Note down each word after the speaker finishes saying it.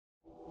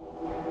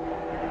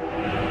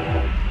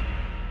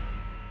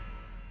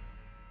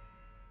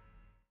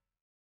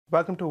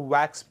Welcome to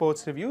WAC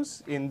Sports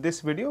Reviews. In this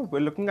video, we're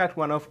looking at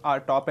one of our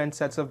top-end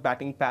sets of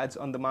batting pads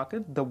on the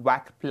market, the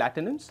WAC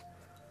Platinums.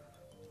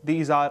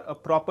 These are a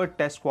proper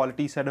test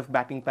quality set of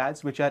batting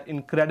pads which are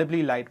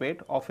incredibly lightweight,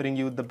 offering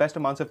you the best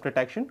amounts of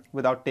protection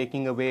without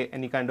taking away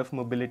any kind of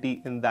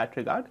mobility in that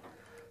regard.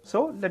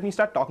 So let me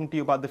start talking to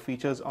you about the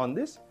features on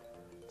this.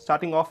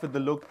 Starting off with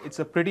the look, it's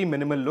a pretty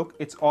minimal look.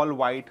 It's all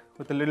white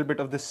with a little bit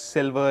of this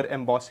silver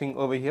embossing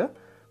over here,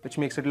 which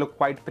makes it look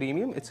quite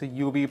premium. It's a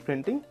UV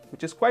printing,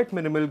 which is quite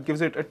minimal, gives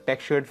it a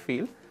textured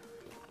feel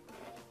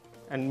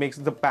and makes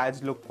the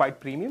pads look quite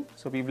premium.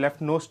 So we've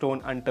left no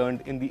stone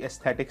unturned in the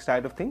aesthetic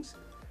side of things.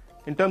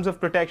 In terms of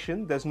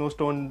protection, there's no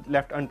stone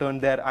left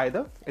unturned there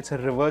either. It's a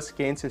reverse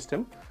cane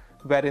system,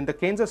 wherein the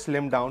canes are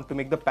slimmed down to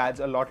make the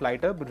pads a lot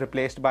lighter, but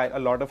replaced by a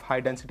lot of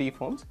high density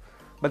foams.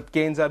 But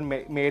canes are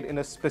made in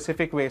a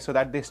specific way so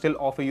that they still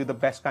offer you the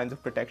best kinds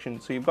of protection.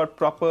 So you've got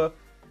proper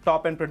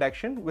top-end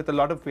protection with a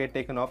lot of weight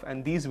taken off,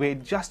 and these weigh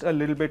just a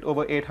little bit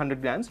over 800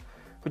 grams,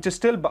 which is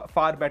still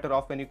far better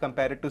off when you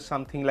compare it to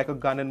something like a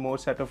Gun & More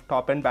set of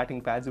top-end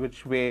batting pads,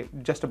 which weigh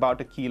just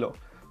about a kilo.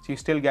 So you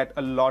still get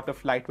a lot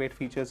of lightweight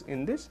features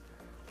in this.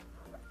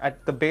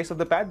 At the base of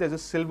the pad, there's a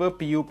silver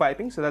PU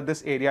piping so that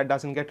this area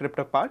doesn't get ripped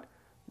apart,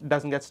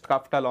 doesn't get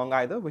scuffed along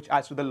either, which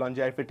adds to the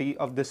longevity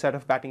of this set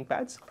of batting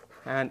pads.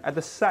 And at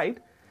the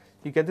side,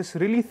 you get this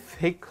really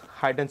thick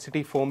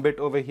high-density foam bit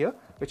over here,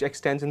 which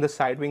extends in the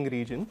sidewing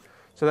region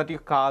so that your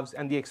calves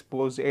and the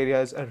exposed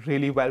areas are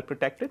really well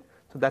protected.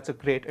 So that's a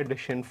great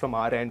addition from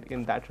our end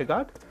in that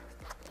regard.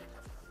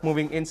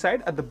 Moving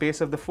inside, at the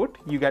base of the foot,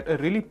 you get a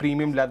really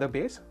premium leather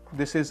base.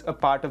 This is a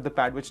part of the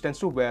pad which tends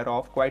to wear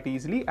off quite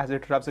easily as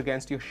it rubs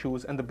against your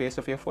shoes and the base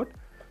of your foot.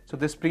 So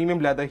this premium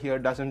leather here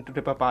doesn't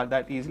rip apart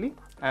that easily.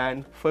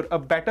 And for a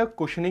better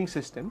cushioning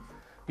system,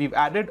 we've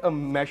added a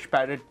mesh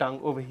padded tongue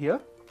over here,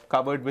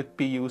 covered with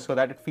PU, so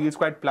that it feels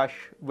quite plush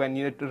when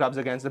it rubs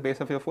against the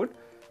base of your foot,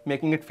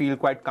 making it feel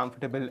quite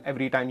comfortable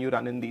every time you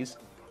run in these.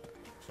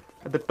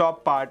 At the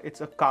top part,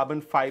 it's a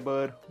carbon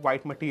fiber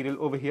white material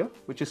over here,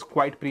 which is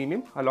quite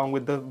premium, along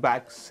with the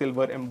wax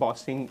silver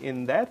embossing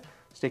in there,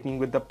 sticking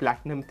with the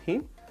platinum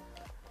theme.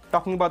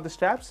 Talking about the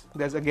straps,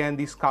 there's again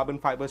these carbon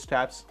fiber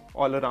straps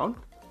all around,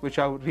 which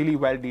are really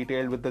well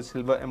detailed with the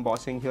silver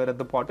embossing here at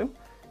the bottom,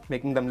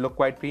 making them look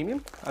quite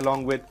premium,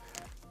 along with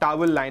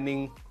towel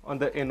lining on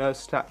the inner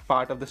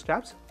part of the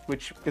straps,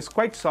 which is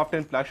quite soft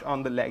and plush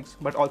on the legs,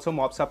 but also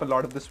mops up a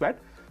lot of the sweat,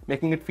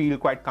 making it feel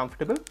quite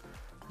comfortable.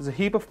 There's a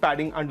heap of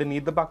padding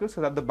underneath the buckles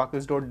so that the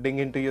buckles don't ding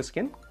into your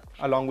skin,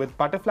 along with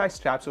butterfly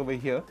straps over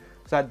here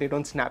so that they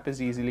don't snap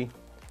as easily.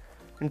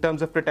 In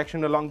terms of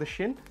protection along the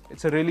shin,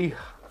 it's a really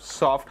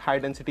soft,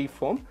 high-density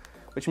foam,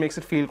 which makes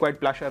it feel quite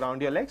plush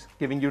around your legs,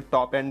 giving you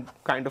top-end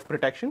kind of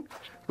protection,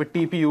 with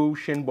TPU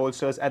shin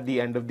bolsters at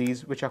the end of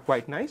these, which are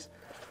quite nice.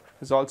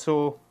 There's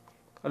also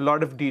a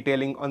lot of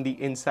detailing on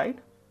the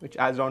inside, which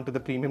adds on to the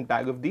premium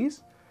tag of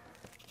these.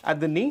 At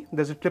the knee,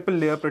 there's a triple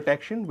layer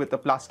protection with a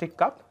plastic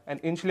cup, an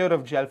inch layer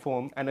of gel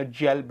foam, and a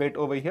gel bit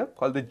over here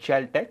called the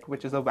GEL-TEC,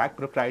 which is a WAC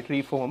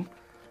proprietary foam,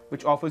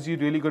 which offers you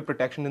really good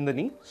protection in the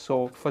knee.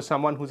 So for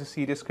someone who's a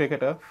serious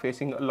cricketer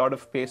facing a lot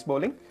of pace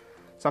bowling,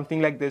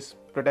 something like this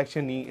protects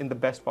your knee in the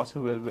best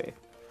possible way.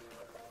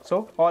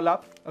 So all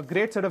up, a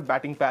great set of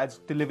batting pads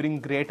delivering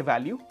great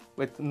value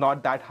with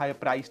not that high a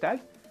price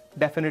tag.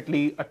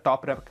 Definitely a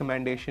top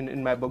recommendation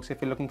in my books if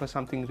you're looking for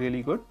something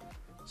really good.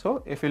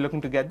 So if you're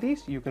looking to get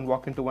these, you can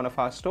walk into one of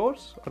our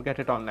stores or get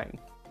it online.